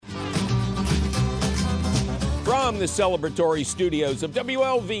From the celebratory studios of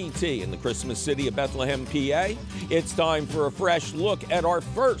WLVT in the Christmas city of Bethlehem, PA, it's time for a fresh look at our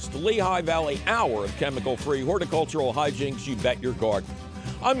first Lehigh Valley hour of chemical-free horticultural hijinks you bet your garden.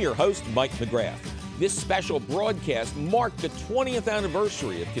 I'm your host, Mike McGrath. This special broadcast marked the 20th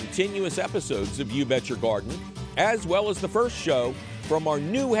anniversary of continuous episodes of You Bet Your Garden, as well as the first show from our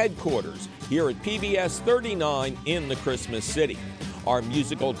new headquarters here at PBS39 in the Christmas city. Our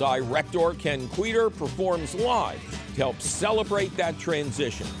musical director, Ken Queter, performs live to help celebrate that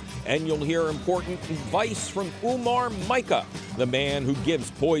transition. And you'll hear important advice from Umar Micah, the man who gives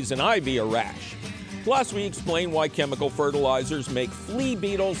poison ivy a rash. Plus, we explain why chemical fertilizers make flea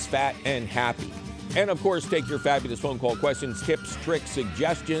beetles fat and happy. And, of course, take your fabulous phone call questions, tips, tricks,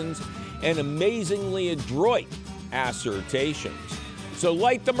 suggestions, and amazingly adroit assertions. So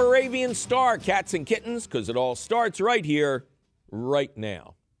light the Moravian star, cats and kittens, because it all starts right here, right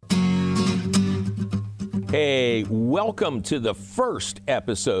now. Hey, welcome to the first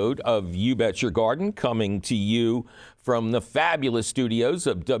episode of You Bet Your Garden, coming to you from the fabulous studios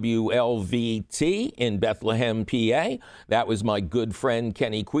of WLVT in Bethlehem, PA. That was my good friend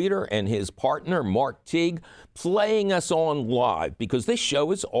Kenny Queter and his partner Mark Teague playing us on live because this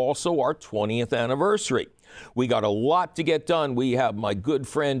show is also our 20th anniversary. We got a lot to get done. We have my good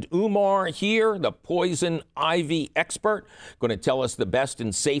friend Umar here, the poison ivy expert, going to tell us the best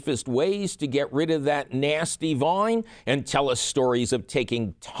and safest ways to get rid of that nasty vine and tell us stories of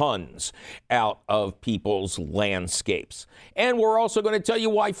taking tons out of people's landscapes. And we're also going to tell you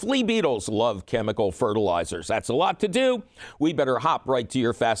why flea beetles love chemical fertilizers. That's a lot to do. We better hop right to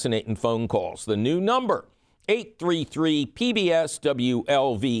your fascinating phone calls. The new number,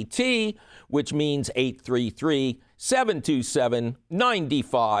 833-PBS-WLVT, which means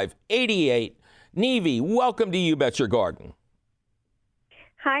 833-727-9588. Nevi, welcome to You Bet Your Garden.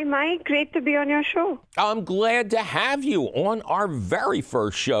 Hi, Mike. Great to be on your show. I'm glad to have you on our very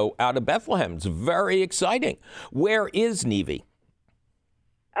first show out of Bethlehem. It's very exciting. Where is Nevi?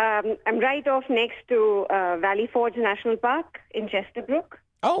 I'm right off next to Valley Forge National Park in Chesterbrook.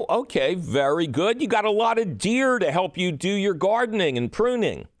 Oh, okay. Very good. You got a lot of deer to help you do your gardening and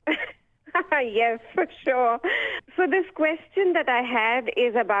pruning. Yes, for sure. So this question that I had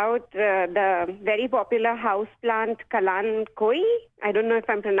is about the very popular houseplant Kalan Koi. I don't know if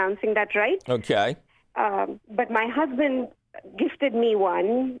I'm pronouncing that right. Okay. But my husband gifted me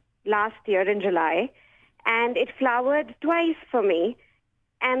one last year in July, and it flowered twice for me.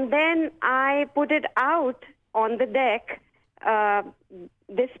 And then I put it out on the deck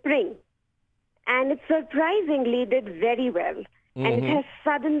this spring, and it surprisingly did very well. And it has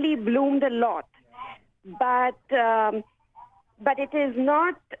suddenly bloomed a lot, but it is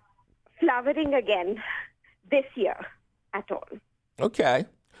not flowering again this year at all. Okay.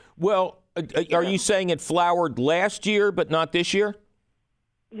 Well, are you saying it flowered last year but not this year?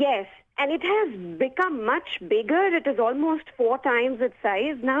 Yes, and it has become much bigger. It is almost 4 times its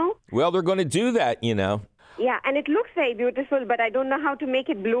size now. Well, they're going to do that, you know. Yeah, and it looks very beautiful, but I don't know how to make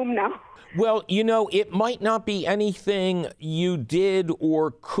it bloom now. Well, you know, it might not be anything you did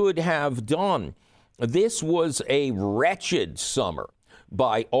or could have done. This was a wretched summer,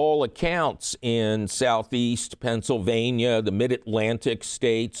 by all accounts, in southeast Pennsylvania, the mid-Atlantic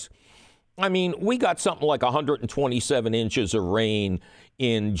states. I mean, we got something like 127 inches of rain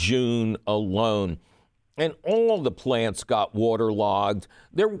in June alone, and all the plants got waterlogged.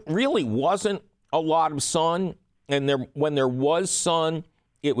 There really wasn't a lot of sun, and when there was sun,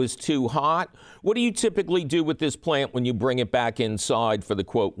 it was too hot. What do you typically do with this plant when you bring it back inside for the,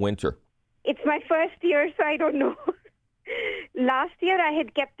 quote, winter? It's my first year, so I don't know. Last year I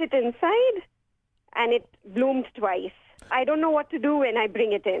had kept it inside, and it bloomed twice. I don't know what to do when I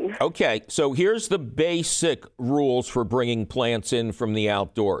bring it in. Okay, so here's the basic rules for bringing plants in from the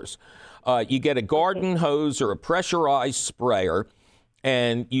outdoors. You get a garden hose or a pressurized sprayer,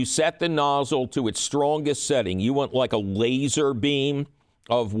 and you set the nozzle to its strongest setting. You want like a laser beam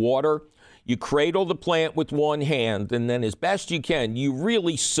of water. You cradle the plant with one hand, and then as best you can, you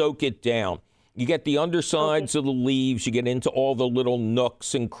really soak it down. You get the undersides of the leaves. You get into all the little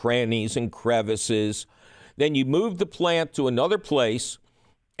nooks and crannies and crevices. Then you move the plant to another place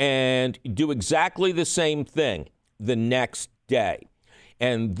and do exactly the same thing the next day.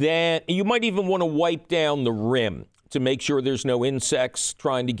 And then you might even want to wipe down the rim to make sure there's no insects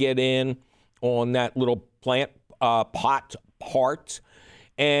trying to get in on that little plant pot part.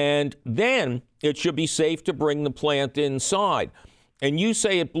 And then it should be safe to bring the plant inside. And you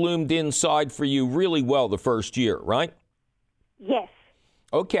say it bloomed inside for you really well the first year, right? Yes.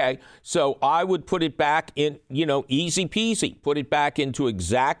 Okay, so I would put it back in, easy peasy. Put it back into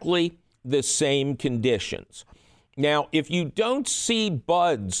exactly the same conditions. Now, if you don't see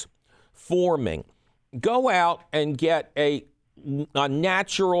buds forming, go out and get a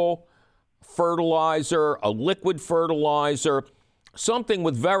natural fertilizer, a liquid fertilizer, something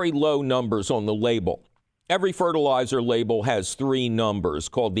with very low numbers on the label. Every fertilizer label has 3 numbers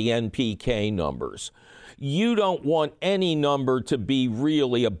called the NPK numbers. You don't want any number to be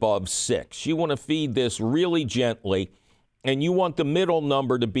really above 6. You want to feed this really gently, and you want the middle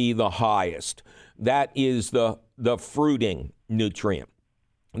number to be the highest. That is the fruiting nutrient.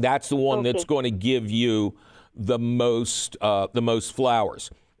 That's the one that's going to give you the most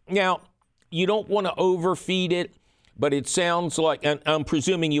flowers. Now, you don't want to overfeed it, but it sounds like, and I'm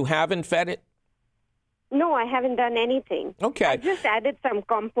presuming you haven't fed it? No, I haven't done anything. Okay. I just added some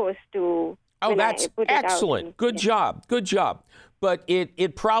compost to. Oh, that's excellent. Good job. Good job. But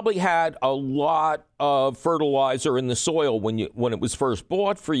it probably had a lot of fertilizer in the soil when it was first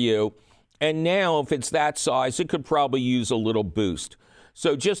bought for you. And now, if it's that size, it could probably use a little boost.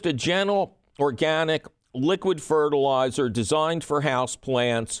 So just a gentle, organic, liquid fertilizer designed for house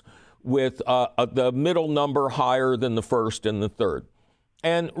plants with the middle number higher than the first and the third.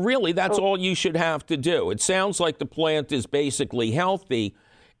 And really, that's all you should have to do. It sounds like the plant is basically healthy,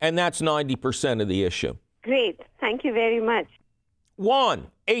 and that's 90% of the issue. Great. Thank you very much.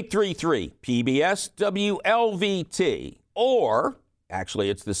 1-833-PBS-WLVT, or, actually,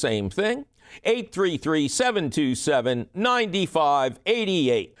 it's the same thing,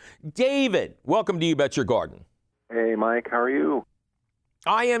 833-727-9588. David, welcome to You Bet Your Garden. Hey, Mike, how are you?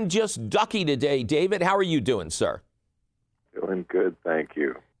 I am just ducky today, David. How are you doing, sir? Doing good, thank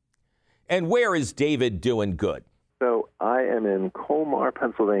you. And where is David doing good? So I am in Colmar,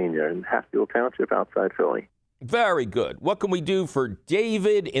 Pennsylvania, in Hatfield Township outside Philly. Very good. What can we do for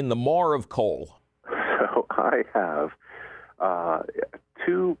David in the Mar of Coal? So I have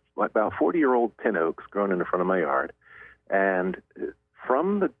two about 40-year-old pin oaks grown in the front of my yard. And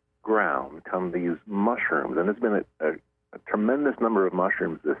from the ground come these mushrooms. And there's been a tremendous number of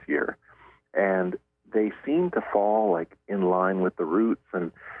mushrooms this year. And they seem to fall like in line with the roots.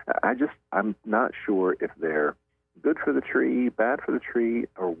 And I'm not sure if they're good for the tree, bad for the tree,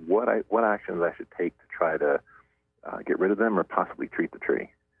 or what actions I should take to try to get rid of them or possibly treat the tree.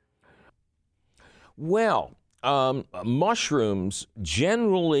 Well, mushrooms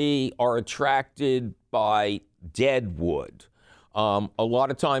generally are attracted by dead wood. A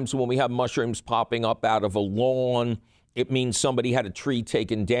lot of times when we have mushrooms popping up out of a lawn, it means somebody had a tree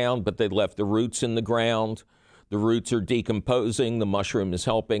taken down, but they left the roots in the ground. The roots are decomposing. The mushroom is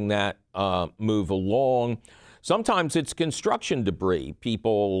helping that move along. Sometimes it's construction debris.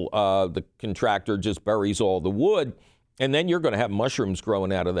 The contractor just buries all the wood, and then you're going to have mushrooms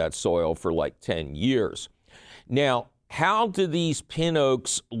growing out of that soil for like 10 years. Now, how do these pin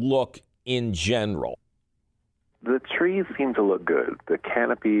oaks look in general? The trees seem to look good. The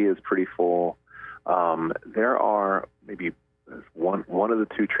canopy is pretty full. There are maybe one of the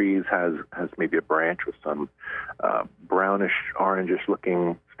two trees has maybe a branch with some brownish, orangish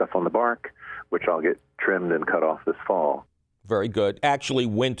looking stuff on the bark, which I'll get trimmed and cut off this fall. Very good. Actually,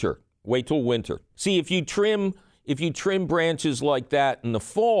 winter. Wait till winter. See, if you trim branches like that in the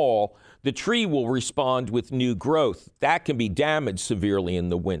fall, the tree will respond with new growth. That can be damaged severely in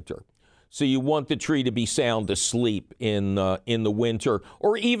the winter. So you want the tree to be sound asleep in the winter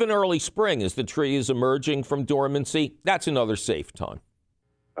or even early spring as the tree is emerging from dormancy. That's another safe time.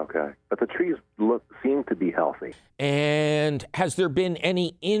 Okay. But the trees seem to be healthy. And has there been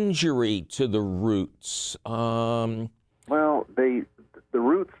any injury to the roots? Well, the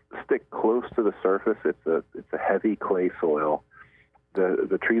roots stick close to the surface. It's a heavy clay soil.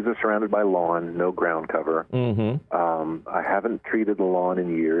 The trees are surrounded by lawn, no ground cover. Mm-hmm. I haven't treated the lawn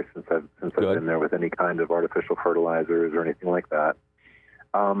in years since I've been there with any kind of artificial fertilizers or anything like that.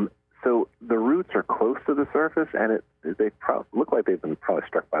 So the roots are close to the surface, and they look like they've been probably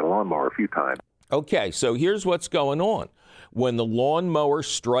struck by a lawnmower a few times. Okay, so here's what's going on. When the lawnmower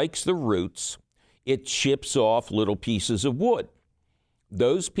strikes the roots, it chips off little pieces of wood.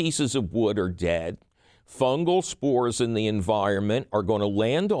 Those pieces of wood are dead. Fungal spores in the environment are going to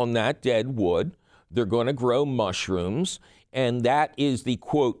land on that dead wood. They're going to grow mushrooms, and that is the,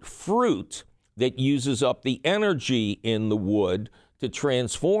 quote, fruit that uses up the energy in the wood to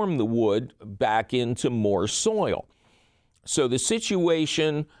transform the wood back into more soil. So the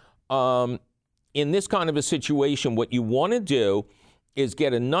situation, in this kind of a situation, what you want to do is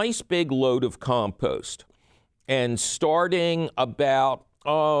get a nice big load of compost, and starting about,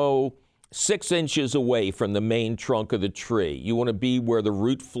 6 inches away from the main trunk of the tree. You want to be where the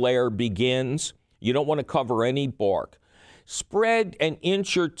root flare begins. You don't want to cover any bark. Spread an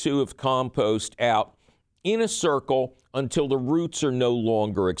inch or two of compost out in a circle until the roots are no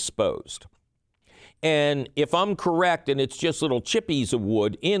longer exposed. And if I'm correct and it's just little chippies of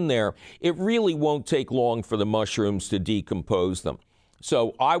wood in there, it really won't take long for the mushrooms to decompose them.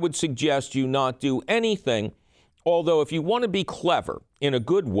 So I would suggest you not do anything, although if you want to be clever in a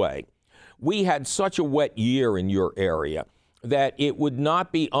good way, we had such a wet year in your area that it would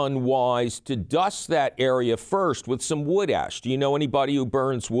not be unwise to dust that area first with some wood ash. Do you know anybody who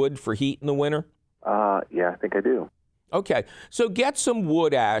burns wood for heat in the winter? Yeah, I think I do. Okay, so get some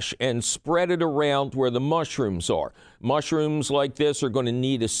wood ash and spread it around where the mushrooms are. Mushrooms like this are going to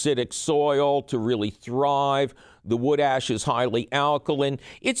need acidic soil to really thrive. The wood ash is highly alkaline.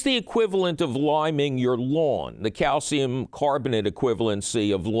 It's the equivalent of liming your lawn. The calcium carbonate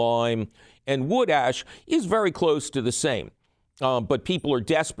equivalency of lime and wood ash is very close to the same. But people are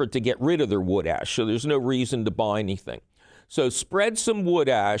desperate to get rid of their wood ash, so there's no reason to buy anything. So spread some wood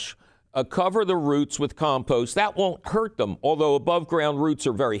ash. Cover the roots with compost. That won't hurt them, although above ground roots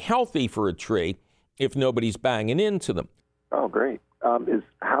are very healthy for a tree if nobody's banging into them. Oh, great.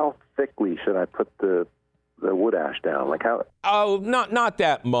 How thickly should I put the wood ash down? Like how? Oh, not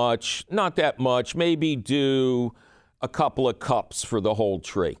that much. Not that much. Maybe do a couple of cups for the whole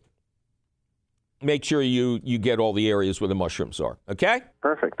tree. Make sure you get all the areas where the mushrooms are, okay?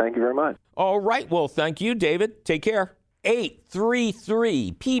 Perfect. Thank you very much. All right. Well, thank you, David. Take care.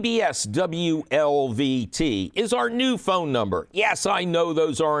 833 PBS WLVT is our new phone number. Yes, I know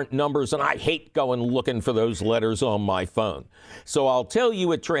those aren't numbers, and I hate going looking for those letters on my phone. So I'll tell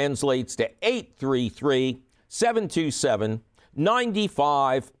you it translates to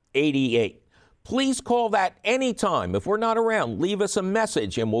 833-727-9588. Please call that anytime. If we're not around, leave us a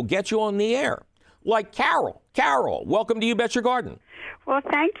message, and we'll get you on the air. Like Carol. Carol, welcome to You Bet Your Garden. Well,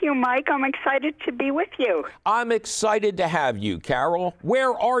 thank you, Mike. I'm excited to be with you. I'm excited to have you, Carol.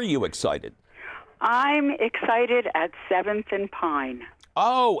 Where are you excited? I'm excited at 7th and Pine.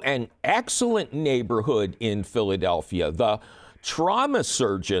 Oh, an excellent neighborhood in Philadelphia. The trauma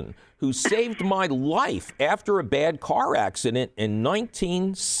surgeon who saved my life after a bad car accident in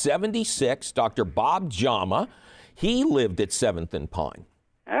 1976, Dr. Bob Jama, he lived at 7th and Pine.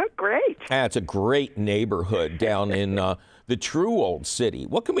 Oh, great. That's a great neighborhood down in the true old city.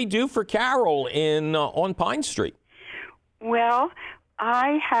 What can we do for Carol on Pine Street? Well,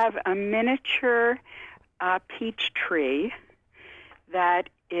 I have a miniature peach tree that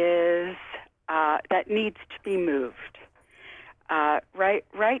needs to be moved.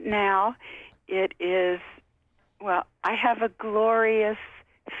 Right now, it is, well, I have a glorious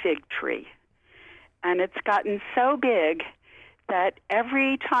fig tree, and it's gotten so big that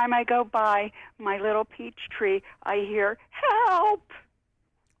every time I go by my little peach tree, I hear, help!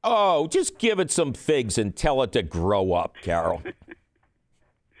 Oh, just give it some figs and tell it to grow up, Carol.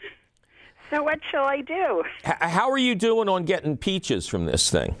 So what shall I do? How are you doing on getting peaches from this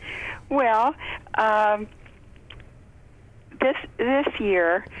thing? Well, this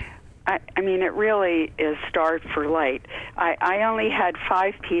year, I mean, it really is starved for light. I only had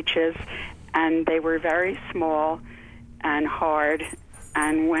 5 peaches, and they were very small and hard,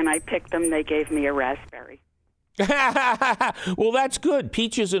 and when I picked them, they gave me a raspberry. Well, that's good.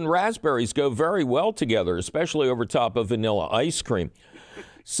 Peaches and raspberries go very well together, especially over top of vanilla ice cream.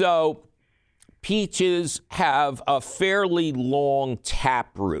 So peaches have a fairly long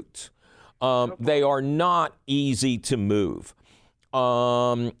taproot. They are not easy to move.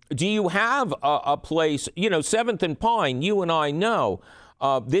 Do you have a place, 7th and Pine, you and I know,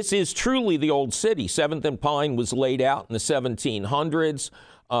 this is truly the old city. 7th and Pine was laid out in the 1700s.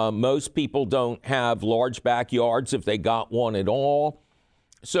 Most people don't have large backyards if they got one at all.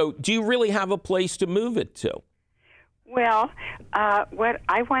 So do you really have a place to move it to? Well, what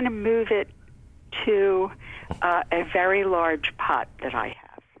I want to move it to a very large pot that I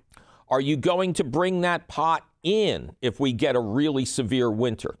have. Are you going to bring that pot in if we get a really severe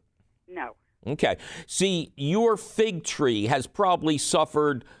winter? No. Okay. See, your fig tree has probably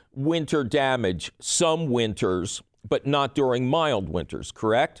suffered winter damage some winters, but not during mild winters,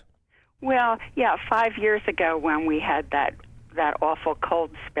 correct? Well, yeah, 5 years ago when we had that awful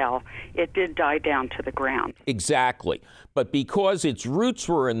cold spell, it did die down to the ground. Exactly. But because its roots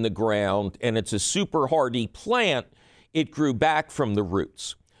were in the ground and it's a super hardy plant, it grew back from the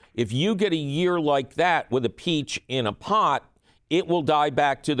roots. If you get a year like that with a peach in a pot, it will die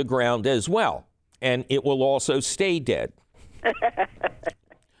back to the ground as well, and it will also stay dead.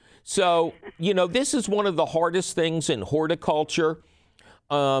 So, this is one of the hardest things in horticulture,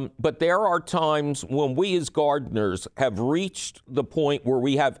 but there are times when we as gardeners have reached the point where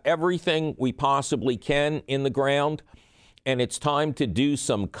we have everything we possibly can in the ground, and it's time to do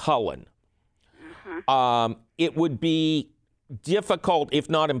some culling. it would be difficult, if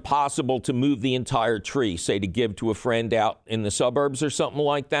not impossible, to move the entire tree, say to give to a friend out in the suburbs or something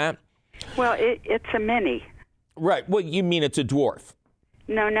like that? Well, it's a mini. Right. Well, you mean it's a dwarf?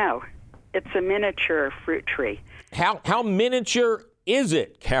 No. It's a miniature fruit tree. How miniature is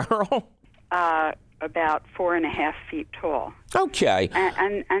it, Carol? About 4.5 feet tall. Okay.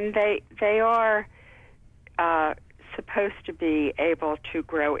 And they are supposed to be able to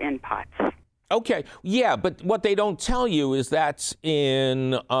grow in pots. Okay. Yeah, but what they don't tell you is that's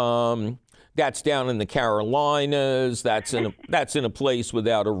down in the Carolinas. That's in a place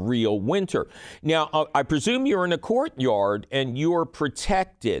without a real winter. Now, I presume you're in a courtyard and you're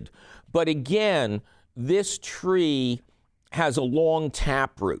protected. But again, this tree has a long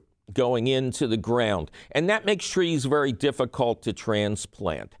taproot going into the ground, and that makes trees very difficult to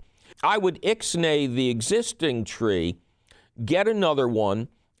transplant. I would ixnay the existing tree, get another one,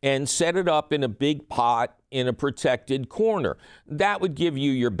 and set it up in a big pot in a protected corner. That would give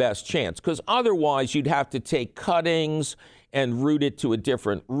you your best chance, because otherwise you'd have to take cuttings and root it to a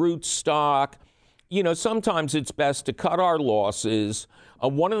different rootstock. You know, sometimes it's best to cut our losses.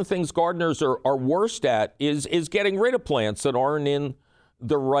 One of the things gardeners are worst at is getting rid of plants that aren't in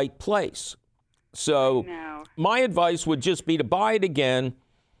the right place. So my advice would just be to buy it again,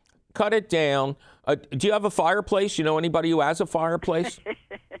 cut it down. Do you have a fireplace? You know anybody who has a fireplace?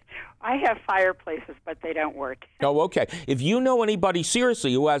 I have fireplaces, but they don't work. Oh, okay. If you know anybody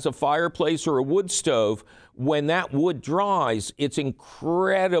seriously who has a fireplace or a wood stove, when that wood dries, it's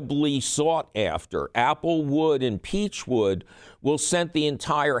incredibly sought after. Apple wood and peach wood will scent the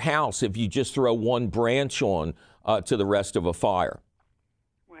entire house if you just throw one branch on to the rest of a fire.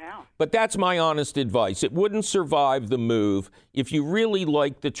 Wow. But that's my honest advice. It wouldn't survive the move. If you really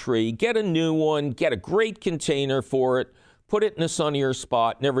like the tree, get a new one, get a great container for it, put it in a sunnier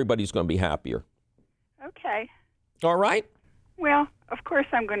spot, and everybody's going to be happier. Okay. All right? Well, of course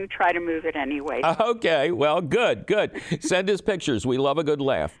I'm going to try to move it anyway. Okay. Well, good. Send us pictures. We love a good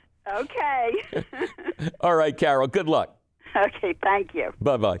laugh. Okay. All right, Carol. Good luck. Okay. Thank you.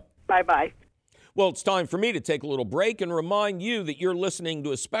 Bye-bye. Bye-bye. Well, it's time for me to take a little break and remind you that you're listening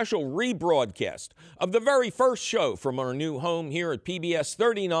to a special rebroadcast of the very first show from our new home here at PBS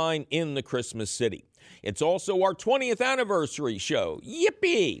 39 in the Christmas City. It's also our 20th anniversary show.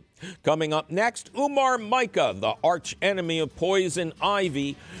 Yippee! Coming up next, Umar Micah, the arch enemy of poison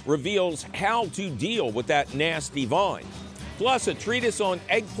ivy, reveals how to deal with that nasty vine. Plus, a treatise on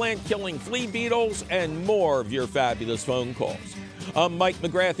eggplant-killing flea beetles and more of your fabulous phone calls. I'm Mike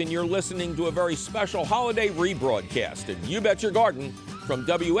McGrath, and you're listening to a very special holiday rebroadcast in You Bet Your Garden from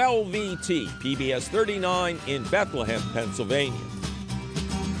WLVT, PBS 39 in Bethlehem, Pennsylvania.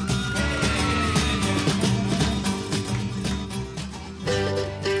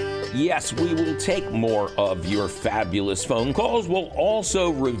 Yes, we will take more of your fabulous phone calls. We'll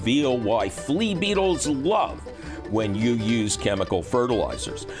also reveal why flea beetles love when you use chemical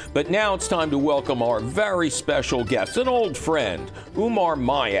fertilizers. But now it's time to welcome our very special guest, an old friend, Umar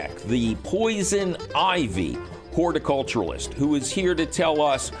Micah, the poison ivy horticulturalist, who is here to tell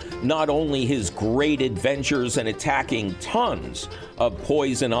us not only his great adventures in attacking tons of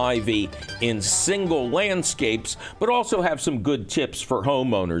poison ivy in single landscapes, but also have some good tips for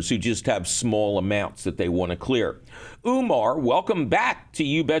homeowners who just have small amounts that they want to clear. Umar, welcome back to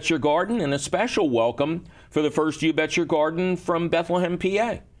You Bet Your Garden, and a special welcome for the first You Bet Your Garden from Bethlehem,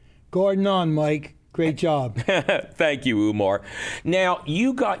 PA. Garden on, Mike. Great job. Thank you, Umar. Now,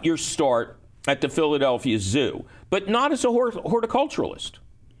 you got your start at the Philadelphia Zoo, but not as a horticulturalist.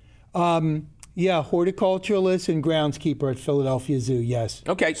 Yeah, horticulturalist and groundskeeper at Philadelphia Zoo, yes.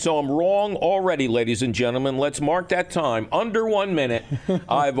 Okay, so I'm wrong already, ladies and gentlemen. Let's mark that time. Under 1 minute,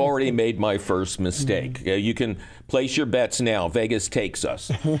 I've already made my first mistake. You can place your bets now. Vegas takes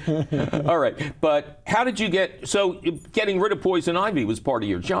us. All right, but how did you getting rid of poison ivy was part of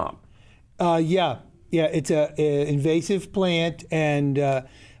your job? Yeah, it's an invasive plant, and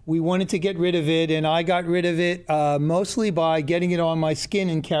we wanted to get rid of it, and I got rid of it mostly by getting it on my skin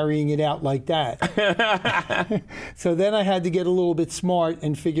and carrying it out like that. So then I had to get a little bit smart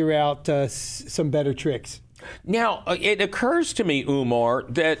and figure out some better tricks. Now, it occurs to me, Umar,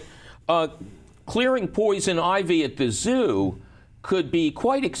 that clearing poison ivy at the zoo could be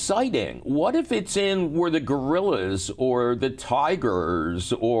quite exciting. What if it's in where the gorillas or the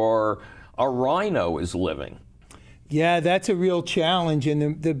tigers or a rhino is living? Yeah, that's a real challenge,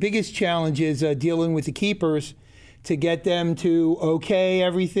 and the biggest challenge is dealing with the keepers to get them to okay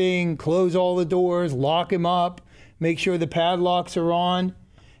everything, close all the doors, lock them up, make sure the padlocks are on,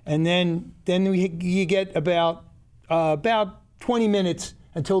 and then you get about 20 minutes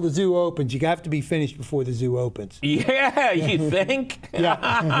until the zoo opens. You have to be finished before the zoo opens. Yeah, you think?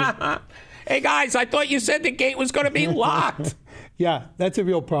 Yeah. Hey, guys, I thought you said the gate was going to be locked. Yeah, that's a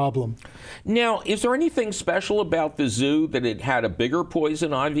real problem. Now, is there anything special about the zoo that it had a bigger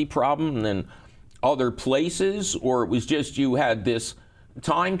poison ivy problem than other places, or it was just you had this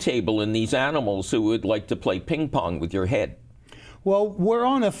timetable in these animals who would like to play ping pong with your head? Well, we're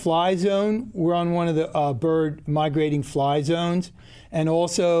on a fly zone. We're on one of the bird migrating fly zones, and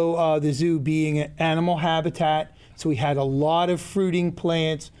also the zoo being an animal habitat. So we had a lot of fruiting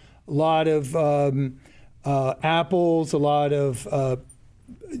plants, a lot of apples, a lot of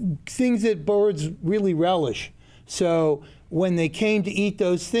things that birds really relish. So when they came to eat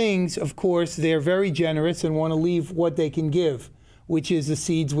those things, of course, they're very generous and want to leave what they can give, which is the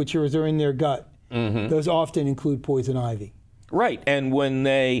seeds which are in their gut. Mm-hmm. Those often include poison ivy. Right, and when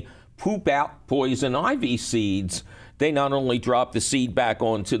they poop out poison ivy seeds, they not only drop the seed back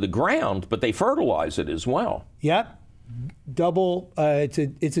onto the ground, but they fertilize it as well. Yep. Double.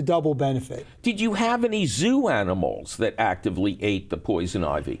 It's a double benefit. Did you have any zoo animals that actively ate the poison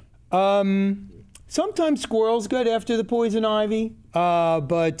ivy? Sometimes squirrels got after the poison ivy,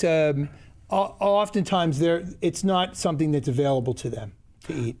 but oftentimes it's not something that's available to them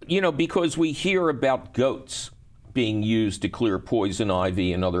to eat. You know, because we hear about goats being used to clear poison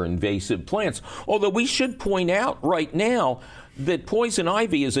ivy and other invasive plants. Although we should point out right now that poison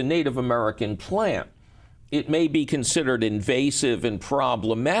ivy is a Native American plant. It may be considered invasive and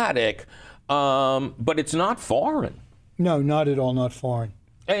problematic, but it's not foreign. No, not at all, not foreign.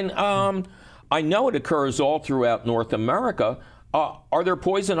 And I know it occurs all throughout North America. Are there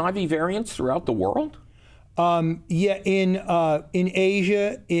poison ivy variants throughout the world? Yeah, in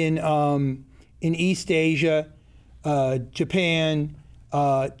Asia, in East Asia, Japan,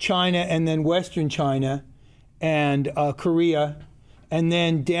 China, and then Western China, and Korea, and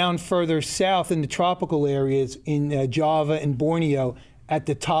then down further south in the tropical areas in Java and Borneo, at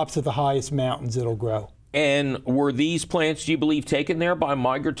the tops of the highest mountains it'll grow. And were these plants, do you believe, taken there by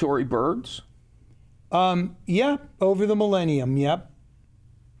migratory birds? Yeah, over the millennium, yep.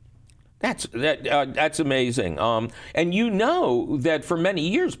 That's amazing. And you know that for many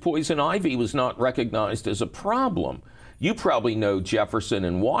years, poison ivy was not recognized as a problem. You probably know Jefferson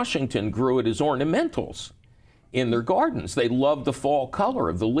and Washington grew it as ornamentals in their gardens. They loved the fall color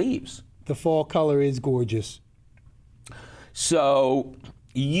of the leaves. The fall color is gorgeous. So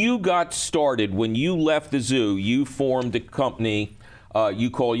you got started when you left the zoo. You formed a company. You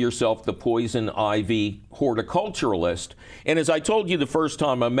call yourself the Poison Ivy Horticulturalist. And as I told you the first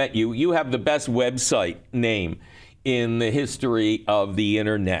time I met you, you have the best website name in the history of the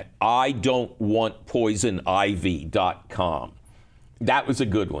internet. idon'twantpoisonivy.com. That was a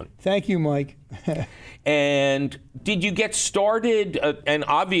good one. Thank you, Mike. And did you get started? And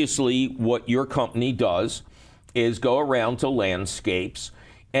obviously what your company does is go around to landscapes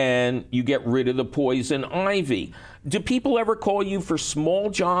and you get rid of the poison ivy. Do people ever call you for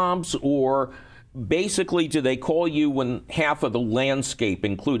small jobs, or basically do they call you when half of the landscape,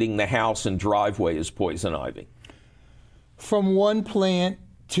 including the house and driveway, is poison ivy? From one plant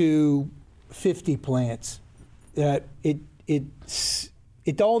to 50 plants. It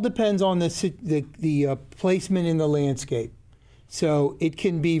all depends on the placement in the landscape. So it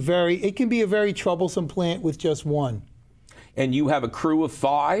can be a very troublesome plant with just one. And you have a crew of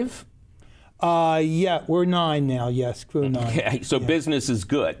 5? Yeah, we're 9 now. Yes, crew 9. Okay, so yeah. Business is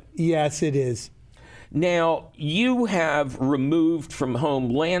good. Yes, it is. Now, you have removed from home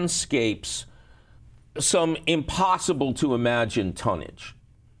landscapes some impossible to imagine tonnage.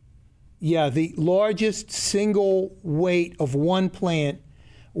 Yeah, the largest single weight of one plant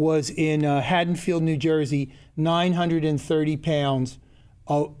was in Haddonfield, New Jersey, 930 pounds.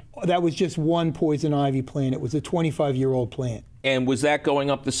 That was just one poison ivy plant. It was a 25-year-old plant. And was that going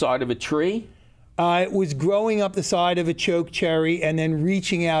up the side of a tree? It was growing up the side of a choke cherry and then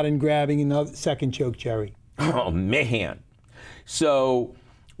reaching out and grabbing another second choke cherry. Oh, man. So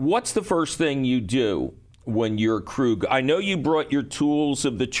what's the first thing you do when your crew... I know you brought your tools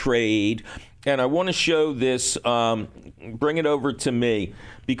of the trade, and I want to show this. Bring it over to me,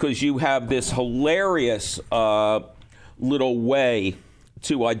 because you have this hilarious little way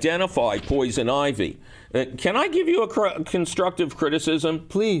to identify poison ivy. Can I give you a constructive criticism?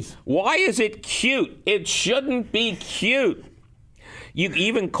 Please. Why is it cute? It shouldn't be cute. You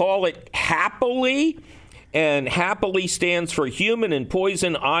even call it happily, and happily stands for human and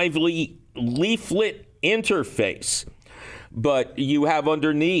poison ivy leaflet interface. But you have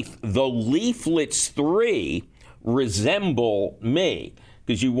underneath, the leaflets 3 resemble me,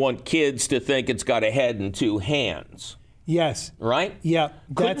 because you want kids to think it's got a head and 2 hands. Yes. Right? Yeah.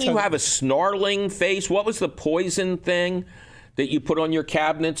 Couldn't you have a snarling face? What was the poison thing that you put on your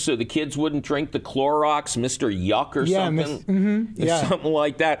cabinet so the kids wouldn't drink the Clorox, Mr. Yuck or something? Something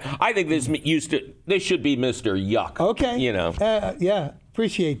like that. I think this should be Mr. Yuck. Okay. You know. Yeah.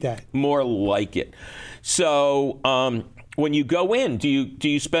 Appreciate that. More like it. So when you go in, do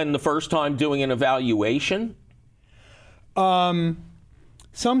you spend the first time doing an evaluation?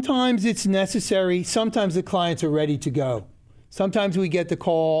 Sometimes it's necessary. Sometimes the clients are ready to go. Sometimes we get the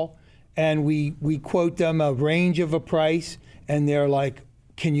call and we quote them a range of a price and they're like,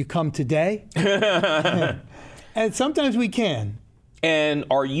 can you come today? And sometimes we can. And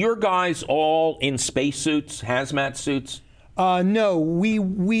are your guys all in spacesuits, hazmat suits? No,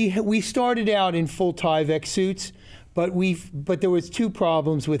 we started out in full Tyvek suits, but there was two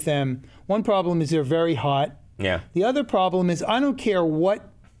problems with them. One problem is they're very hot. Yeah. The other problem is I don't care what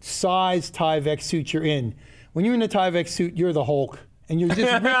size Tyvek suit you're in. When you're in a Tyvek suit, you're the Hulk, and you're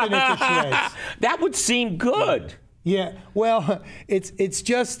just ripping it to shreds. That would seem good. Yeah. Well, it's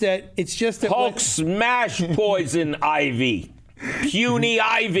just that Hulk smash poison ivy, puny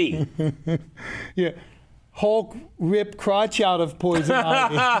ivy. Yeah. Hulk rip crotch out of poison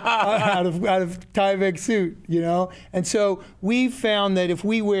ivy, out of Tyvek suit, you know. And so we found that if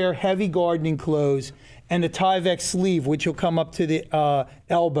we wear heavy gardening clothes and a Tyvek sleeve, which will come up to the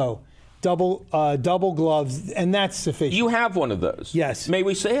elbow, double gloves, and that's sufficient. You have one of those. Yes. May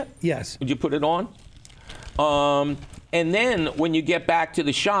we see it? Yes. Would you put it on? And then when you get back to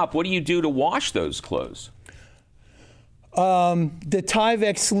the shop, what do you do to wash those clothes? The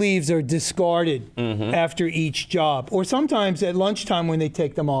Tyvek sleeves are discarded after each job, or sometimes at lunchtime when they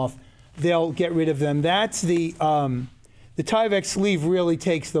take them off, they'll get rid of them. That's the Tyvek sleeve really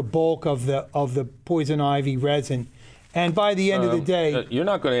takes the bulk of the poison ivy resin, and by the end of the day, you're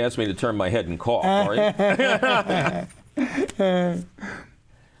not going to ask me to turn my head and cough, are you?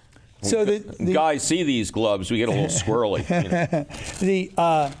 So the guys see these gloves, we get a little squirrely. You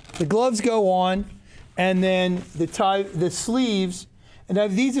know. The gloves go on, and then the sleeves. And now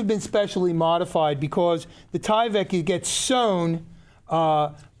these have been specially modified because the Tyvek gets sewn,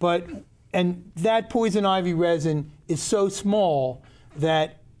 and that poison ivy resin is so small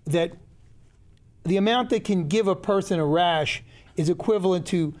that the amount that can give a person a rash is equivalent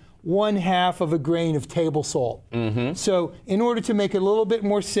to 1/2 of a grain of table salt. So in order to make it a little bit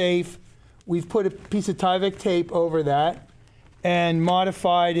more safe, we've put a piece of Tyvek tape over that and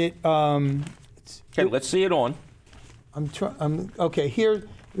modified it. Okay, let's see it on. Okay, here,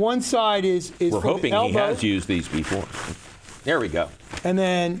 one side is We're for hoping the elbow, he has used these before. There we go. and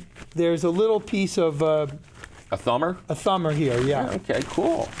then there's a little piece of A thumber? a thumber here, yeah. Okay,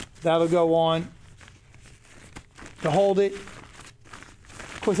 cool. That'll go on to hold it.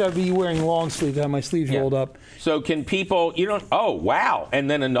 Of course, I'd be wearing long sleeves. I have my sleeves rolled up. So can people, oh, wow. And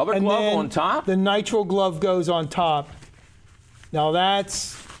then another And glove then on top? the nitrile glove goes on top. Now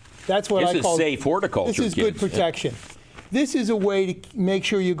that's what I This call is safe horticulture, This is good kids. protection. This is a way to make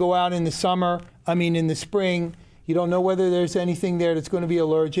sure you go out in the spring. You don't know whether there's anything there that's going to be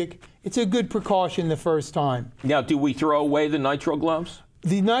allergic. It's a good precaution the first time. Now, do we throw away the nitrile gloves?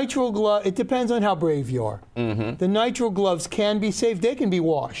 The nitrile glove, it depends on how brave you are. The nitrile gloves can be safe. They can be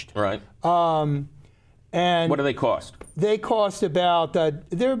washed. Right. And What do they cost? they cost about,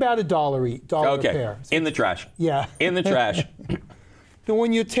 they're about $1 a pair. So In the trash. yeah. In the trash. So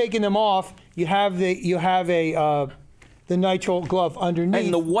when you're taking them off, you have the nitrile glove underneath.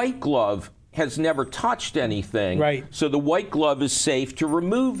 And the white glove has never touched anything. Right. So the white glove is safe to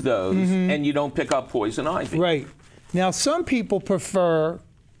remove those, and you don't pick up poison ivy. Right. Now, some people prefer,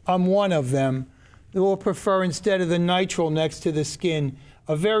 I'm one of them, they will prefer instead of the nitrile next to the skin,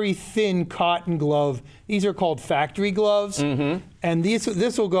 a very thin cotton glove. These are called factory gloves, and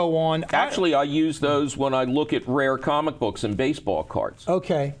this will go on. Actually, I use those when I look at rare comic books and baseball cards.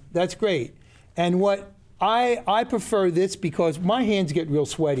 Okay, that's great. And what I prefer this because my hands get real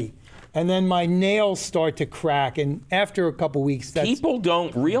sweaty, and then my nails start to crack, and after a couple weeks, that's... People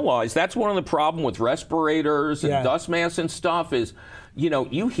don't realize that's one of the problems with respirators and dust masks and stuff is,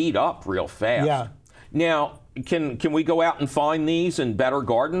 you heat up real fast. Yeah. Now, can we go out and find these in better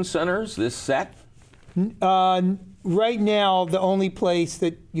garden centers, this set? Right now, the only place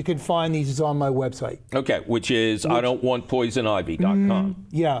that you can find these is on my website. Okay, which is idon'twantpoisonivy.com.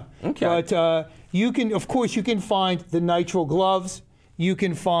 Yeah. Okay. But you can find the nitrile gloves. You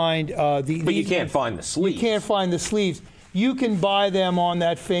can find But you can't find the sleeves. You can't find the sleeves. You can buy them on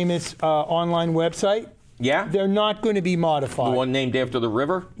that famous online website. Yeah? They're not going to be modified. The one named after the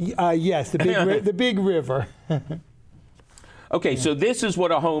river? Yes, the big river. Okay, so this is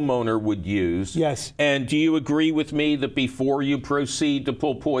what a homeowner would use. Yes. And do you agree with me that before you proceed to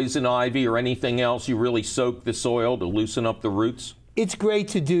pull poison ivy or anything else, you really soak the soil to loosen up the roots? It's great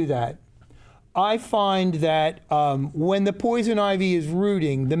to do that. I find that when the poison ivy is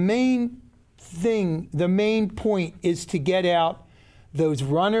rooting, the main point is to get out those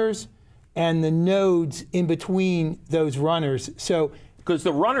runners and the nodes in between those runners. So, because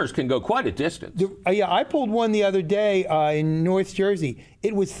the runners can go quite a distance. Yeah, I pulled one the other day in North Jersey.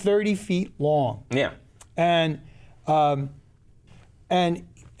 It was 30 feet long. Yeah. And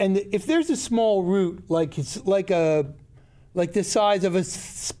if there's a small root, like it's like the size of a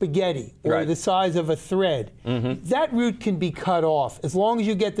spaghetti or right. the size of a thread, that root can be cut off. As long as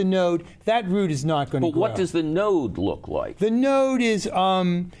you get the node, that root is not going to grow. But what does the node look like? The node is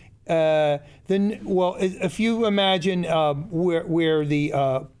if you imagine where the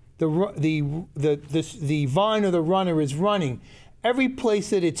vine or the runner is running, every place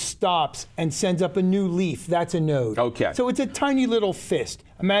that it stops and sends up a new leaf, that's a node. Okay. So it's a tiny little fist.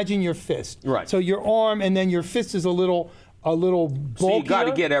 Imagine your fist. Right. So your arm and then your fist is a little bulkier. So you got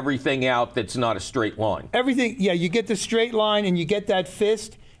to get everything out that's not a straight line. Everything, yeah. You get the straight line and you get that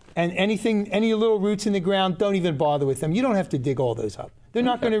fist, and any little roots in the ground, don't even bother with them. You don't have to dig all those up. They're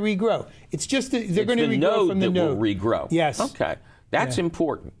not going to regrow. It's just they're going to regrow from the node. Will regrow. Yes. Okay, that's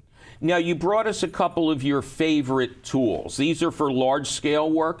important. Now you brought us a couple of your favorite tools. These are for large-scale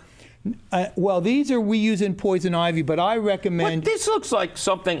work. Well, we use in poison ivy, but I recommend. This looks like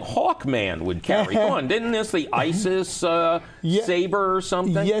something Hawkman would carry. Come on, didn't this the Isis saber or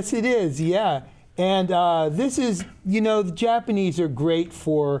something? Yes, it is. Yeah, and this is the Japanese are great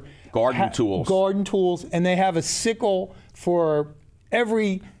for garden tools. Garden tools, and they have a sickle for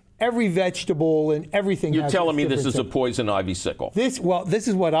every vegetable and everything. You're telling me this is a poison ivy sickle? This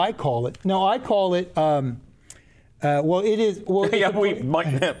is what I call it. No, I call it. It is. Well, yeah,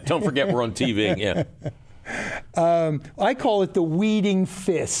 don't forget we're on TV. Yeah. I call it the weeding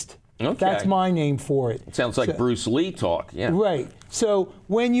fist. Okay. That's my name for it. It sounds like Bruce Lee talk. Yeah. Right. So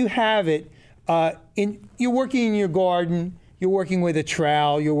when you have it, you're working in your garden. You're working with a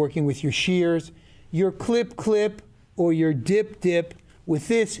trowel. You're working with your shears. Your clip, or your dip. With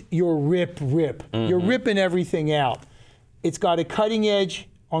this, you're rip. You're ripping everything out. It's got a cutting edge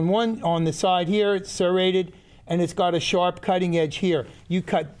on the side here. It's serrated. And it's got a sharp cutting edge here. You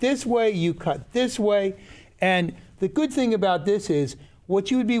cut this way, you cut this way. And the good thing about this is,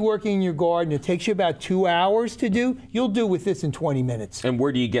 what you would be working in your garden, it takes you about 2 hours to do, you'll do with this in 20 minutes. And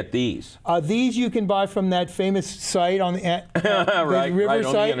where do you get these? These you can buy from that famous site on the river right site.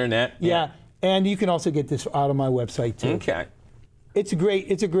 On the internet. Yeah. And you can also get this out of my website too. Okay. It's a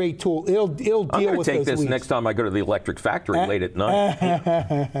great tool. It'll deal with those weeds. I'm going to take this next time I go to the electric factory late at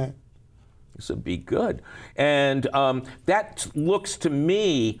night. This would be good. And that looks to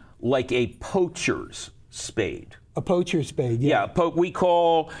me like a poacher's spade. A poacher's spade, yeah. Yeah, we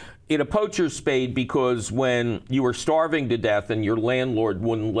call it a poacher's spade because when you were starving to death and your landlord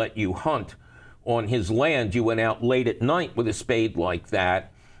wouldn't let you hunt on his land, you went out late at night with a spade like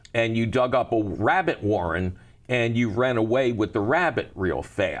that and you dug up a rabbit warren and you ran away with the rabbit real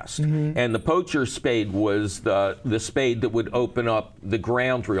fast. And the poacher's spade was the spade that would open up the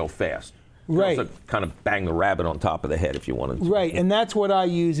ground real fast. Right. Also kind of bang the rabbit on top of the head if you wanted to. Right, and that's what I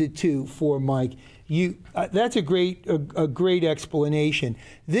use it too for, Mike. That's a great explanation.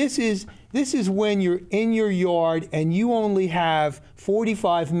 This is when you're in your yard and you only have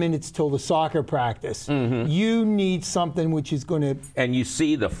 45 minutes till the soccer practice. You need something which is going to. And you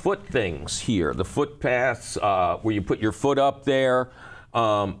see the foot things here, the footpaths where you put your foot up there.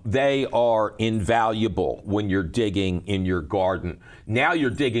 They are invaluable when you're digging in your garden. Now you're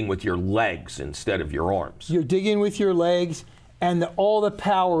digging with your legs instead of your arms. You're digging with your legs, and all the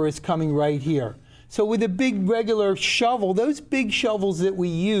power is coming right here. So with a big regular shovel, those big shovels that we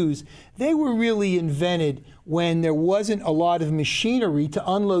use, they were really invented when there wasn't a lot of machinery to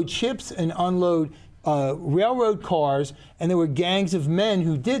unload ships and unload railroad cars, and there were gangs of men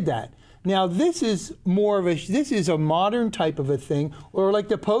who did that. Now this is a modern type of a thing, or like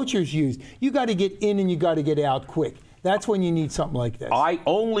the poachers used. You got to get in and you got to get out quick. That's when you need something like this. I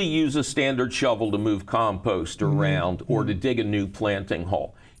only use a standard shovel to move compost around or to dig a new planting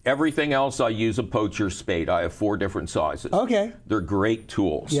hole. Everything else I use a poacher's spade. I have 4 different sizes. Okay. They're great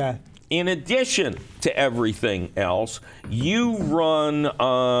tools. Yeah. In addition to everything else, you run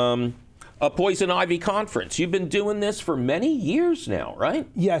a poison ivy conference. You've been doing this for many years now, right?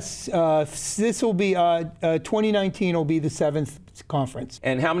 Yes. This will be 2019 will be the 7th conference.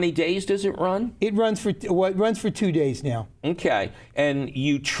 And how many days does it run? It runs for 2 days now. Okay. And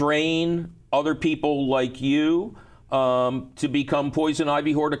you train other people like you to become poison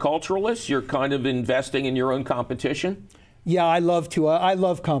ivy horticulturalists? You're kind of investing in your own competition? Yeah, I love to. I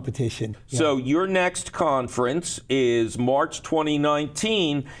love competition. Yeah. So your next conference is March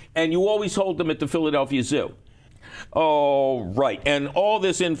 2019, and you always hold them at the Philadelphia Zoo. Oh, right. And all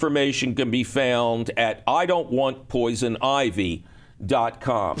this information can be found at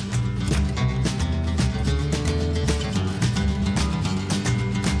idon'twantpoisonivy.com.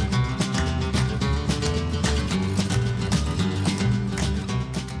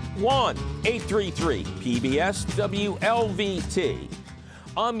 One 833-PBS-WLVT.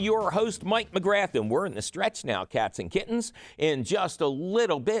 I'm your host, Mike McGrath, and we're in the stretch now, cats and kittens. In just a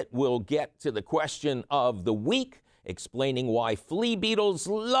little bit, we'll get to the question of the week, explaining why flea beetles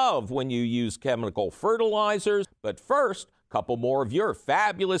love when you use chemical fertilizers. But first, a couple more of your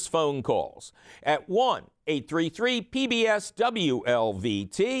fabulous phone calls at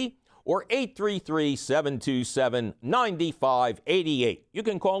 1-833-PBS-WLVT. or 833-727-9588. You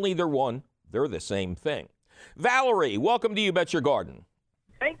can call either one. They're the same thing. Valerie, welcome to You Bet Your Garden.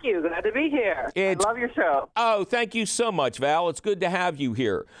 Thank you. Glad to be here. I love your show. Oh, thank you so much, Val. It's good to have you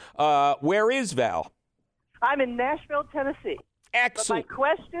here. Where is Val? I'm in Nashville, Tennessee. Excellent. But my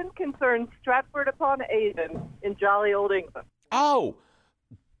question concerns Stratford-upon-Avon in jolly old England. Oh,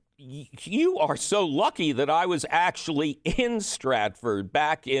 you are so lucky that I was actually in Stratford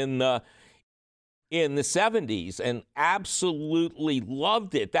back in the 70s and absolutely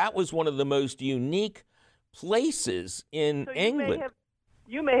loved it. That was one of the most unique places in England.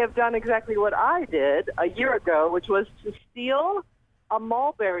 You may have done exactly what I did a year ago, which was to steal a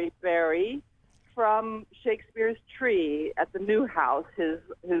mulberry berry from Shakespeare's tree at the new house, his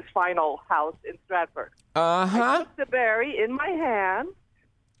final house in Stratford. I took the berry in my hand.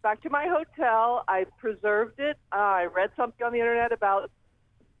 Back to my hotel, I preserved it. I read something on the internet about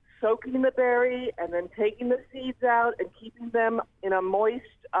soaking the berry and then taking the seeds out and keeping them in a moist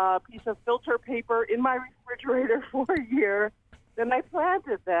piece of filter paper in my refrigerator for a year. Then I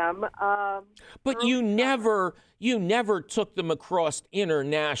planted them. But you never took them across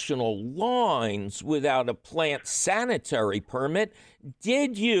international lines without a plant sanitary permit,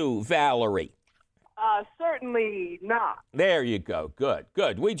 did you, Valerie? Certainly not. There you go. Good,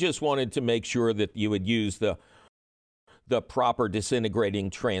 good. We just wanted to make sure that you would use the proper disintegrating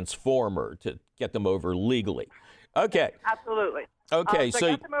transformer to get them over legally. Okay. Absolutely. Okay, so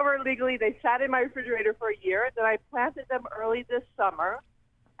I got them over legally. They sat in my refrigerator for a year. Then I planted them early this summer,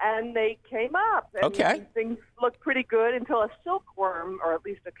 and they came up. And okay. Things looked pretty good until a silkworm, or at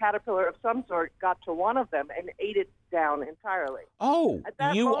least a caterpillar of some sort, got to one of them and ate it down entirely. Oh,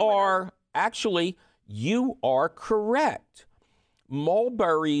 you are correct.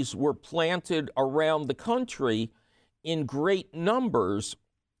 Mulberries were planted around the country in great numbers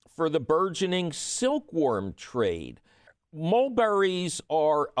for the burgeoning silkworm trade. Mulberries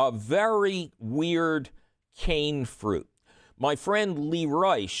are a very weird cane fruit. My friend Lee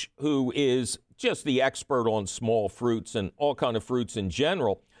Reich, who is just the expert on small fruits and all kind of fruits in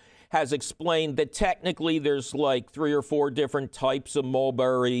general, has explained that technically there's like 3 or 4 different types of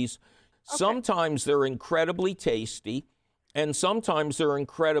mulberries. Okay. Sometimes they're incredibly tasty, and sometimes they're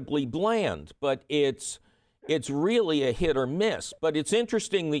incredibly bland, but it's really a hit or miss. But it's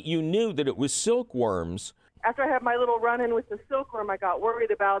interesting that you knew that it was silkworms. After I had my little run-in with the silkworm, I got worried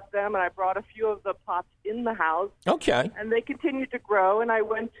about them, and I brought a few of the pots in the house. Okay. And they continued to grow, and I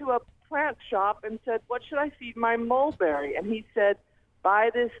went to a plant shop and said, what should I feed my mulberry? And he said, buy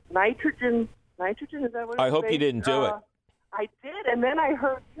this nitrogen, is that what it is? I hope you didn't do it. I did, and then I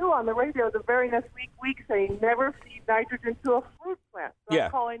heard you on the radio the very next week saying never feed nitrogen to a fruit plant. So I'm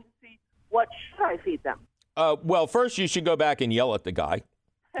calling to see what should I feed them. Well, first you should go back and yell at the guy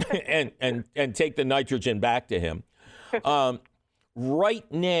and take the nitrogen back to him. Right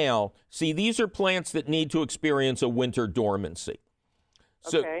now, see, these are plants that need to experience a winter dormancy.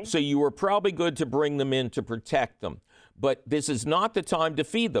 So you were probably good to bring them in to protect them. But this is not the time to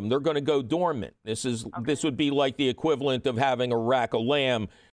feed them. They're going to go dormant. This would be like the equivalent of having a rack of lamb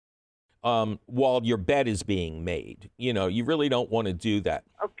while your bed is being made. You know, you really don't want to do that.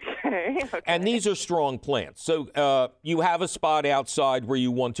 Okay. And these are strong plants. So you have a spot outside where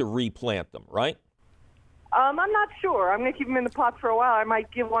you want to replant them, right? I'm not sure. I'm going to keep them in the pots for a while. I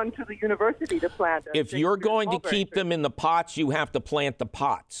might give one to the university to plant. If you're going to keep them in the pots, you have to plant the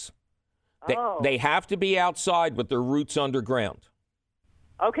pots. They have to be outside with their roots underground.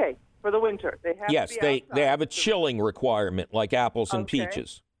 Okay, for the winter. They have yes, to be outside. They have a chilling requirement like apples and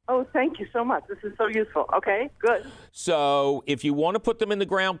peaches. Oh, thank you so much. This is so useful. Okay, good. So if you want to put them in the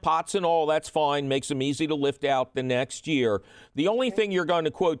ground, pots and all, that's fine. Makes them easy to lift out the next year. The only thing you're going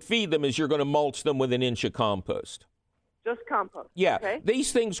to, quote, feed them is you're going to mulch them with an inch of compost. Just compost. Yeah, okay?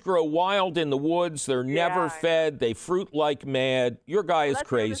 These things grow wild in the woods. They're never fed. They fruit like mad. Your guy is That's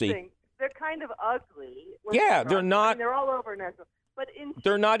crazy. The other thing. They're kind of ugly. Yeah, they're not. I mean, they're all over natural. But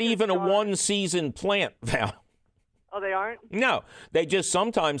they're not even a one-season plant, Val. Oh, they aren't? No, they just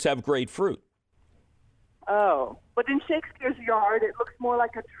sometimes have great fruit. Oh, but in Shakespeare's yard, it looks more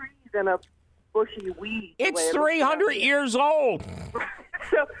like a tree than a bushy weed. It's 300 years old.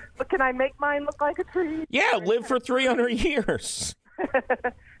 So, but can I make mine look like a tree? Yeah, live for 300 years.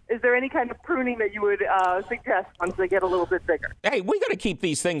 Is there any kind of pruning that you would suggest once they get a little bit bigger? Hey, we got to keep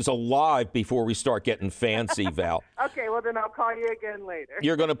these things alive before we start getting fancy, Val. Okay, well, then I'll call you again later.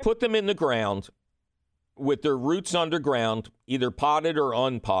 You're going to put them in the ground with their roots underground, either potted or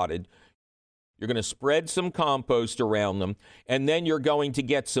unpotted. You're going to spread some compost around them, and then you're going to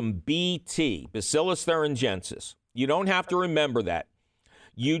get some BT, Bacillus thuringiensis. You don't have to remember that.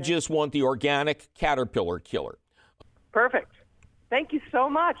 You just want the organic caterpillar killer. Perfect. Thank you so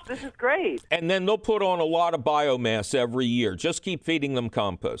much. This is great. And then they'll put on a lot of biomass every year. Just keep feeding them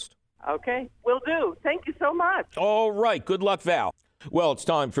compost. Okay, will do. Thank you so much. All right. Good luck, Val. Well, it's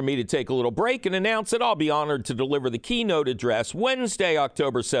time for me to take a little break and announce that I'll be honored to deliver the keynote address Wednesday,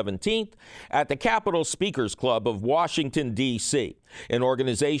 October 17th at the Capitol Speakers Club of Washington, D.C., an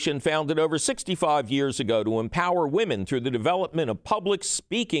organization founded over 65 years ago to empower women through the development of public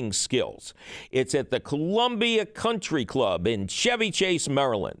speaking skills. It's at the Columbia Country Club in Chevy Chase,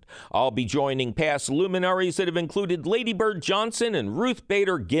 Maryland. I'll be joining past luminaries that have included Lady Bird Johnson and Ruth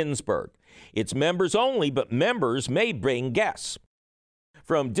Bader Ginsburg. It's members only, but members may bring guests.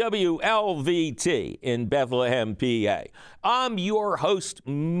 From WLVT in Bethlehem, PA, I'm your host,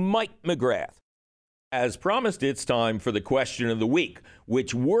 Mike McGrath. As promised, it's time for the question of the week,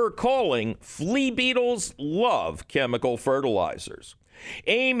 which we're calling Flea Beetles Love Chemical Fertilizers.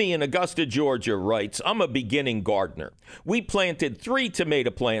 Amy in Augusta, Georgia writes, I'm a beginning gardener. We planted 3 tomato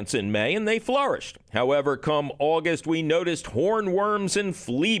plants in May and they flourished. However, come August, we noticed hornworms and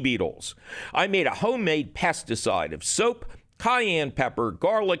flea beetles. I made a homemade pesticide of soap, cayenne pepper,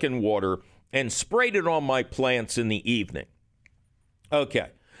 garlic, and water, and sprayed it on my plants in the evening. Okay,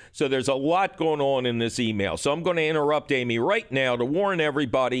 so there's a lot going on in this email, so I'm going to interrupt Amy right now to warn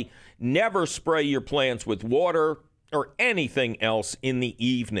everybody, never spray your plants with water or anything else in the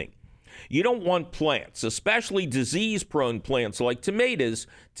evening. You don't want plants, especially disease-prone plants like tomatoes,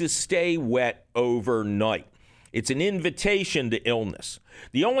 to stay wet overnight. It's an invitation to illness.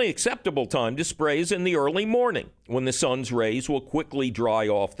 The only acceptable time to spray is in the early morning, when the sun's rays will quickly dry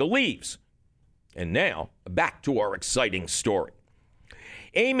off the leaves. And now, back to our exciting story.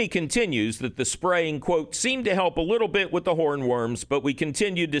 Amy continues that the spraying, quote, seemed to help a little bit with the hornworms, but we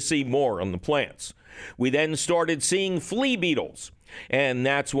continued to see more on the plants. We then started seeing flea beetles, and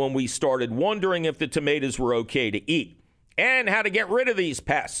that's when we started wondering if the tomatoes were okay to eat, and how to get rid of these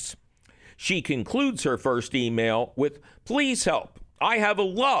pests. She concludes her first email with, please help. I have a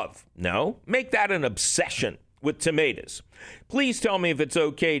love. No, make that an obsession with tomatoes. Please tell me if it's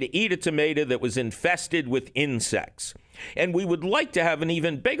okay to eat a tomato that was infested with insects. And we would like to have an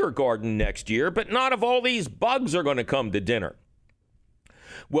even bigger garden next year, but not if all these bugs are going to come to dinner.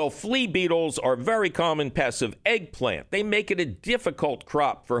 Well, flea beetles are very common pests of eggplant. They make it a difficult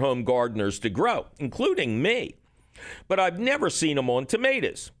crop for home gardeners to grow, including me. But I've never seen them on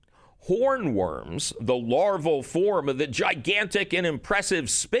tomatoes. Hornworms, the larval form of the gigantic and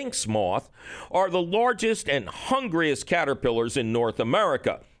impressive sphinx moth, are the largest and hungriest caterpillars in North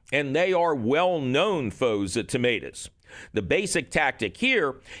America, and they are well-known foes of tomatoes. The basic tactic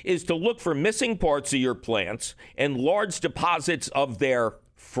here is to look for missing parts of your plants and large deposits of their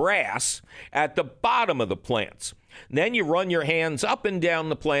frass at the bottom of the plants. Then you run your hands up and down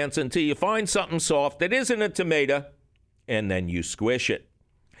the plants until you find something soft that isn't a tomato, and then you squish it.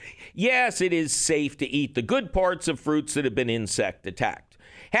 Yes, it is safe to eat the good parts of fruits that have been insect attacked.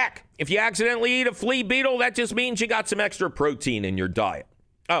 Heck, if you accidentally eat a flea beetle, that just means you got some extra protein in your diet.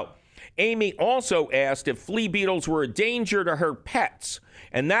 Oh, Amy also asked if flea beetles were a danger to her pets,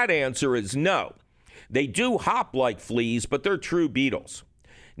 and that answer is no. They do hop like fleas, but they're true beetles.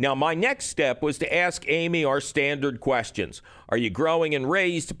 Now, my next step was to ask Amy our standard questions. Are you growing in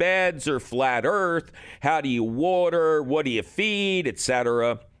raised beds or flat earth? How do you water? What do you feed?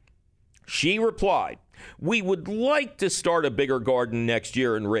 Etc. She replied, we would like to start a bigger garden next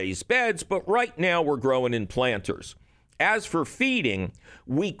year in raised beds, but right now we're growing in planters. As for feeding,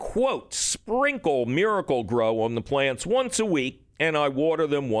 we, quote, sprinkle Miracle Grow on the plants once a week, and I water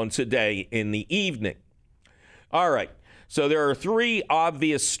them once a day in the evening. All right, so there are 3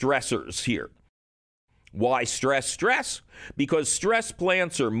 obvious stressors here. Why stress? Stress? Because stressed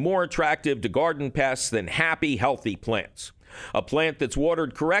plants are more attractive to garden pests than happy, healthy plants. A plant that's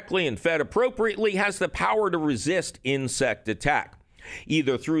watered correctly and fed appropriately has the power to resist insect attack,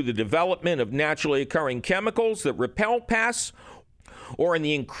 either through the development of naturally occurring chemicals that repel pests, or in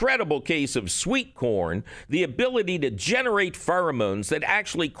the incredible case of sweet corn, the ability to generate pheromones that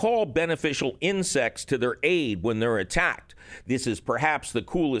actually call beneficial insects to their aid when they're attacked. This is perhaps the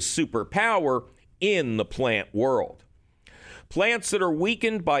coolest superpower in the plant world. Plants that are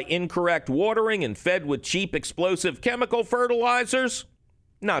weakened by incorrect watering and fed with cheap explosive chemical fertilizers,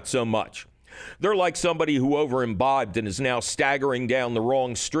 not so much. They're like somebody who over-imbibed and is now staggering down the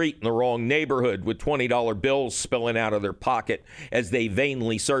wrong street in the wrong neighborhood with $20 bills spilling out of their pocket as they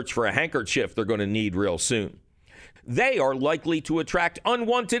vainly search for a handkerchief they're going to need real soon. They are likely to attract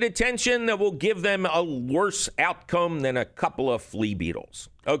unwanted attention that will give them a worse outcome than a couple of flea beetles.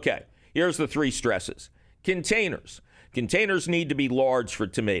 Okay, here's the 3 stresses. Containers. Containers need to be large for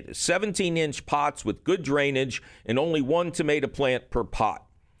tomatoes. 17-inch pots with good drainage and only 1 tomato plant per pot.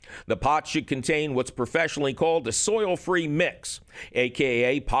 The pot should contain what's professionally called a soil-free mix,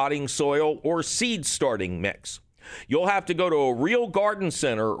 aka potting soil or seed starting mix. You'll have to go to a real garden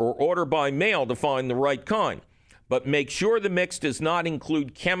center or order by mail to find the right kind. But make sure the mix does not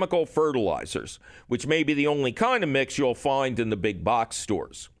include chemical fertilizers, which may be the only kind of mix you'll find in the big box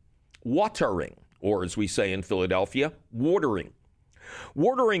stores. Watering, or as we say in Philadelphia, watering.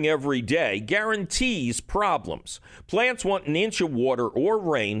 Watering every day guarantees problems. Plants want an inch of water or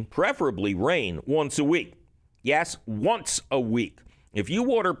rain, preferably rain, once a week. Yes, once a week. If you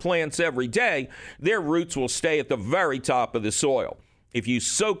water plants every day, their roots will stay at the very top of the soil. If you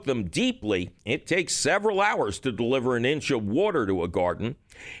soak them deeply, it takes several hours to deliver an inch of water to a garden,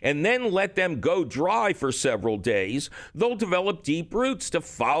 and then let them go dry for several days. They'll develop deep roots to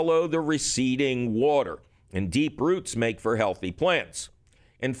follow the receding water, and deep roots make for healthy plants.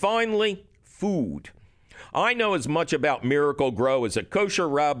 And finally, food. I know as much about Miracle-Gro as a kosher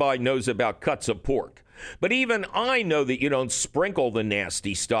rabbi knows about cuts of pork. But even I know that you don't sprinkle the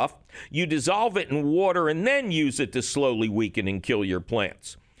nasty stuff. You dissolve it in water and then use it to slowly weaken and kill your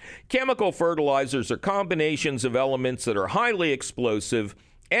plants. Chemical fertilizers are combinations of elements that are highly explosive,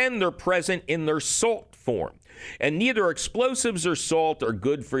 and they're present in their salt form. And neither explosives or salt are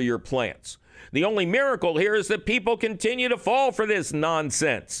good for your plants. The only miracle here is that people continue to fall for this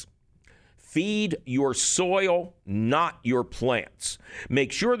nonsense. Feed your soil, not your plants.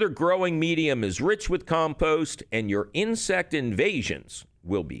 Make sure their growing medium is rich with compost, and your insect invasions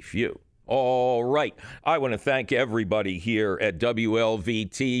will be few. All right. I want to thank everybody here at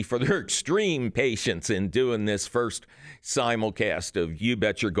WLVT for their extreme patience in doing this first simulcast of You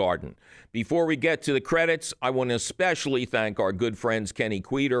Bet Your Garden. Before we get to the credits, I want to especially thank our good friends Kenny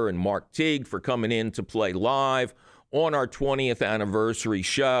Queter and Mark Teague for coming in to play live on our 20th anniversary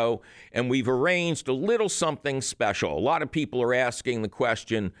show, and we've arranged a little something special. A lot of people are asking the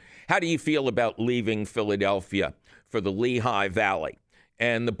question, how do you feel about leaving Philadelphia for the Lehigh Valley?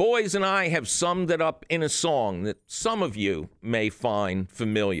 And the boys and I have summed it up in a song that some of you may find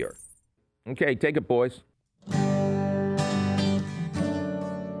familiar. Okay, take it, boys.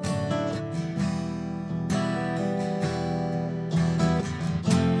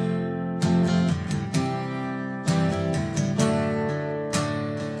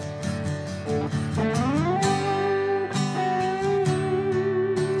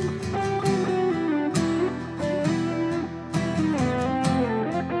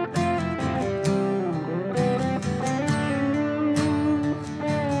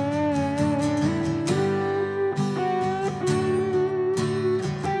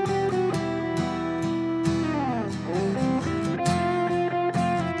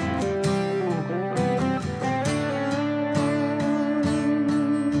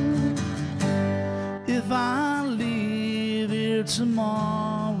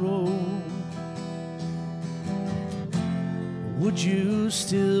 Tomorrow, would you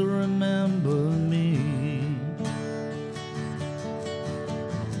still remember me?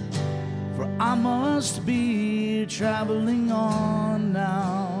 For I must be traveling on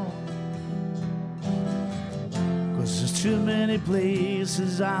now, 'cause there's too many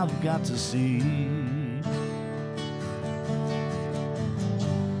places I've got to see.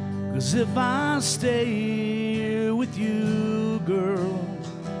 'Cause if I stay with you, girl,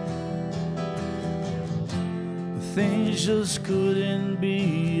 things just couldn't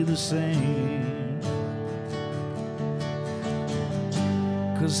be the same.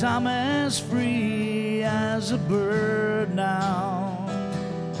 'Cause I'm as free as a bird now,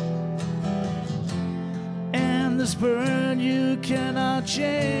 and this bird you cannot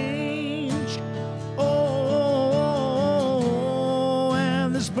change. Oh,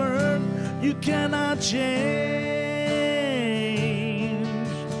 this bird you cannot change.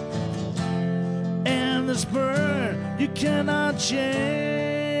 And this bird you cannot change.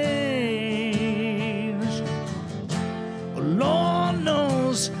 Lord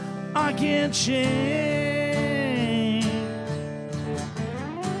knows I can't change.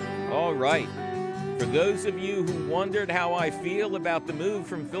 All right. For those of you who wondered how I feel about the move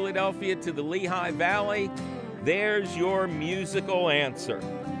from Philadelphia to the Lehigh Valley, there's your musical answer.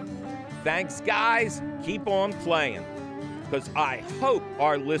 Thanks, guys. Keep on playing. Because I hope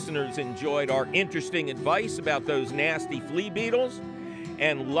our listeners enjoyed our interesting advice about those nasty flea beetles.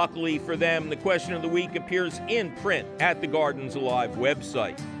 And luckily for them, the question of the week appears in print at the Gardens Alive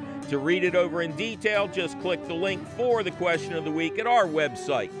website. To read it over in detail, just click the link for the question of the week at our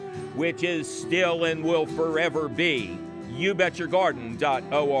website, which is still and will forever be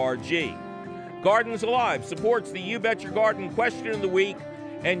youbetyourgarden.org. Gardens Alive supports the You Bet Your Garden question of the week,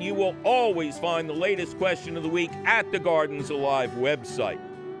 and you will always find the latest question of the week at the Gardens Alive website.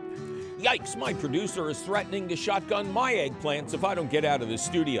 Yikes, my producer is threatening to shotgun my eggplants if I don't get out of the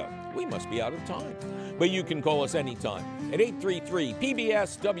studio. We must be out of time. But you can call us anytime at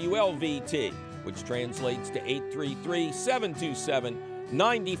 833-PBS-WLVT, which translates to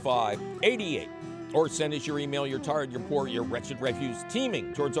 833-727-9588. Or send us your email, your tired, your poor, your wretched refuse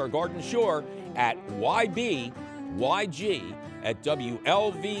teeming towards our garden shore at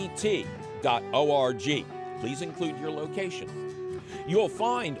ybyg@WLVT.org. Please include your location. You'll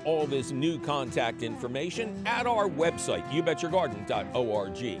find all this new contact information at our website,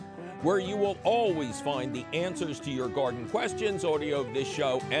 youbetyourgarden.org, where you will always find the answers to your garden questions, audio of this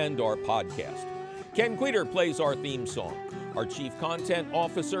show, and our podcast. Ken Queter plays our theme song. Our Chief Content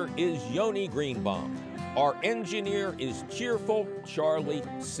Officer is Yoni Greenbaum. Our engineer is cheerful Charlie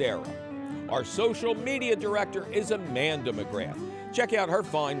Sarah. Our social media director is Amanda McGrath. Check out her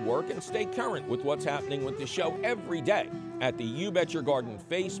fine work and stay current with what's happening with the show every day at the You Bet Your Garden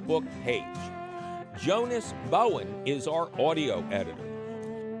Facebook page. Jonas Bowen is our audio editor.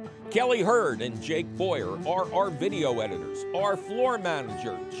 Kelly Hurd and Jake Boyer are our video editors. Our floor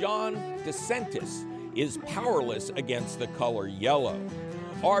manager, John DeSantis, is powerless against the color yellow.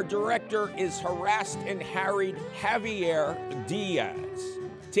 Our director is harassed and harried Javier Diaz.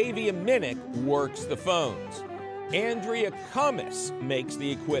 Tavia Minnick works the phones. Andrea Cummins makes the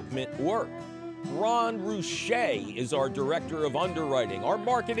equipment work. Ron Rouchet is our director of underwriting. Our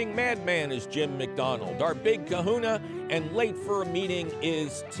marketing madman is Jim McDonald. Our big kahuna and late for a meeting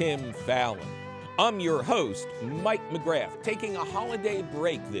is Tim Fallon. I'm your host, Mike McGrath, taking a holiday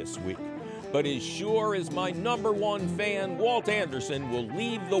break this week. But as sure as my #1 fan, Walt Anderson, will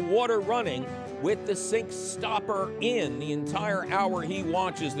leave the water running with the sink stopper in the entire hour he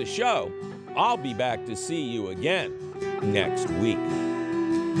watches the show, I'll be back to see you again next week.